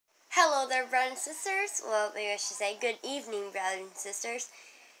Hello there, brothers and sisters. Well, maybe I should say good evening, brothers and sisters.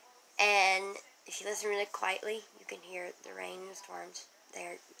 And if you listen really quietly, you can hear the rain and storms.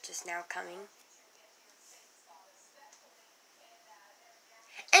 They're just now coming.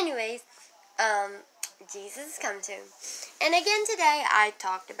 Anyways, Jesus has come to. And again today, I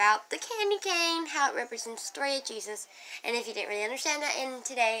talked about the candy cane, how it represents the story of Jesus. And if you didn't really understand that, and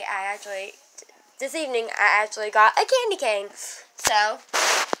today this evening, I actually got a candy cane. So,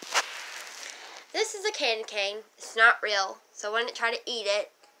 this is a candy cane. It's not real, so I wouldn't try to eat it.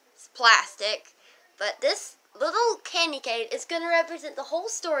 It's plastic. But this little candy cane is going to represent the whole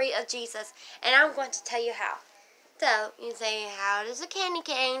story of Jesus, and I'm going to tell you how. So, you say, how does a candy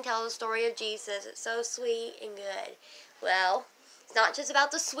cane tell the story of Jesus? It's so sweet and good. Well, it's not just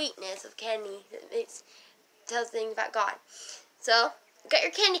about the sweetness of candy. It tells things about God. So, you got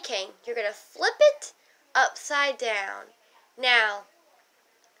your candy cane. You're going to flip it upside down. Now,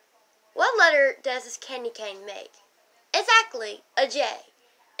 what letter does this candy cane make? Exactly, a J.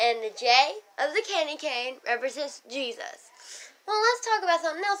 And the J of the candy cane represents Jesus. Well, let's talk about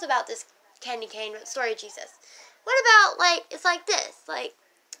something else about this candy cane, the story of Jesus. What about, it's like this, like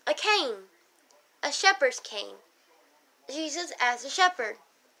a cane, a shepherd's cane. Jesus as a shepherd.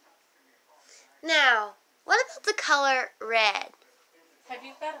 Now, what about the color red? Have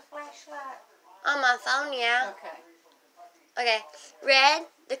you got a flashlight? On my phone, yeah. Okay. Okay, red,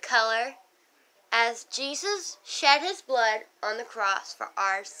 the color, as Jesus shed his blood on the cross for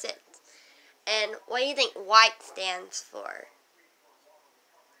our sins. And what do you think white stands for?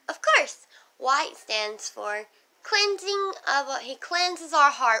 Of course, white stands for cleansing he cleanses our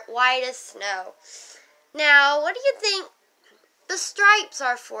heart white as snow. Now, what do you think the stripes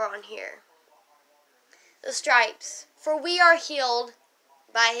are for on here? The stripes, for we are healed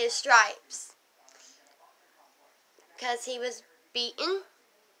by his stripes. Because he was beaten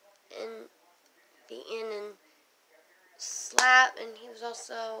and slapped, and he was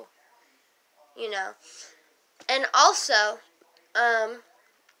also, and also,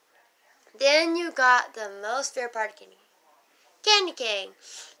 then you got the most favorite part of candy cane.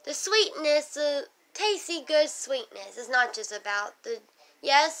 The sweetness, the tasty, good sweetness. It's not just about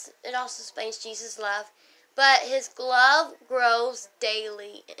yes, it also explains Jesus' love, but his love grows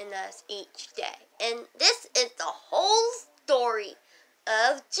daily in us each day. And this is the whole story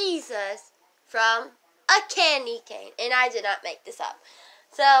of Jesus from a candy cane. And I did not make this up.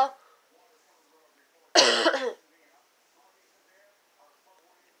 So,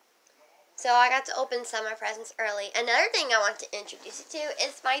 so I got to open some of my presents early. Another thing I want to introduce you to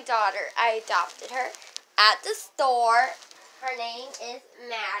is my daughter. I adopted her at the store. Her name is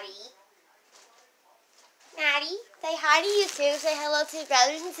Maddie. Maddie, say hi to you too. Say hello to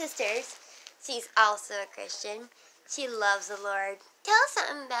brothers and sisters. She's also a Christian. She loves the Lord. Tell us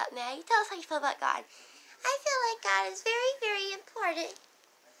something about Maddie. Tell us how you feel about God. I feel like God is very, very important.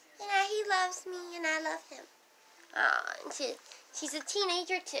 And he loves me and I love him. And she's a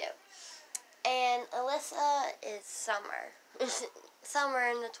teenager too. And Alyssa is Summer. Somewhere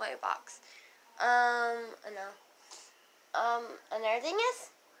in the toy box. I know. Another thing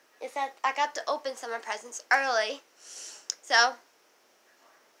is that I got to open some of my presents early. So,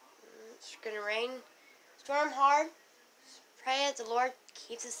 it's gonna rain, storm hard. Pray that the Lord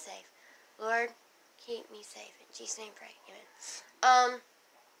keeps us safe. Lord, keep me safe. In Jesus' name, pray. Amen.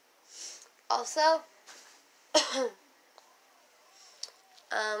 Also,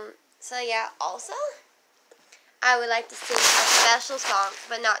 also, I would like to sing a special song,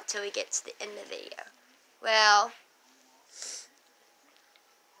 but not till we get to the end of the video. Well,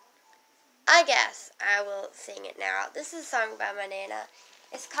 I guess I will sing it now. This is a song by my Nana.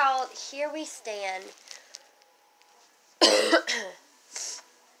 It's called Here We Stand.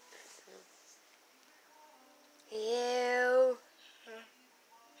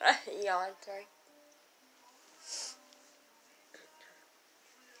 Yawn, sorry.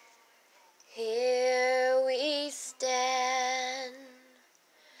 Here we stand,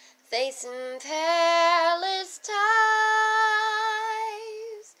 facing perilous times,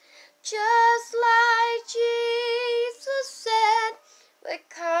 just like Jesus said would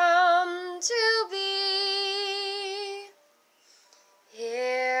come to be.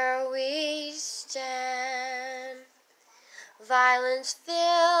 Here we stand, violence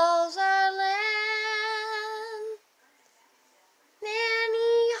fills our land.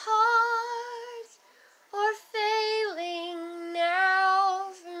 Many hearts are failing now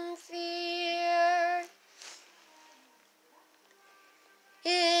from fear.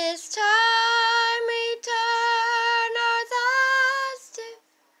 It's time we turn our thoughts to,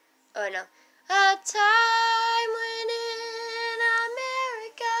 a time when in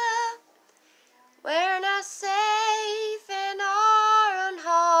America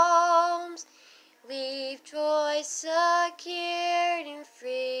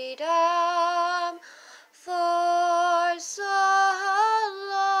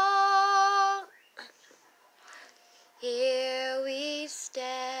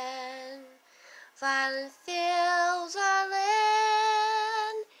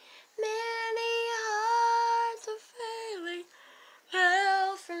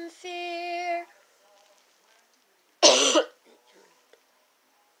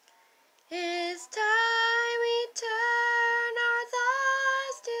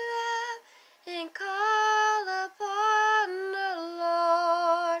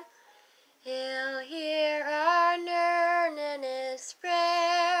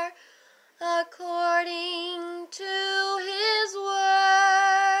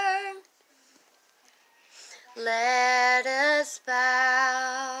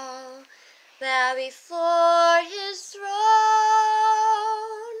bow before his throne.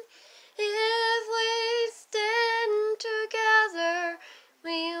 If we stand together,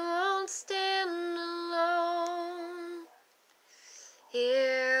 we won't stand alone.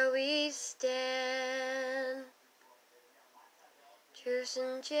 Here we stand, truth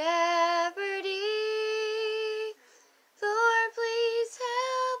in jeopardy. Lord, please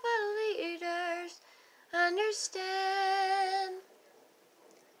help our leaders understand.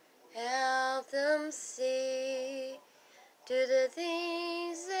 Help them see, do the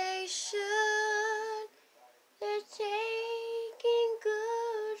things they should. They're taking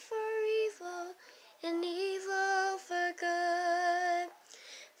good for evil and evil for good.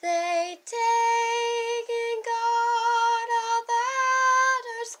 They take in God all that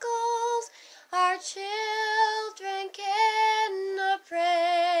our schools, our children cannot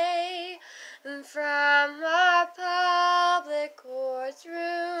pray. And from our public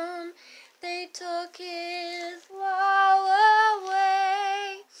courtroom, they took his law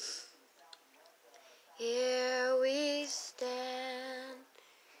away. Here we stand,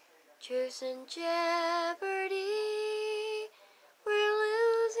 truth in jeopardy. We're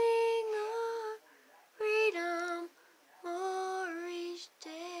losing our freedom more each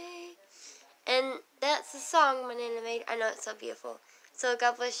day. And that's the song my Nana made. I know it's so beautiful. So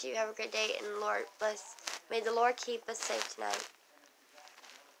God bless you. Have a great day. And Lord bless. May the Lord keep us safe tonight.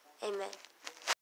 Amen.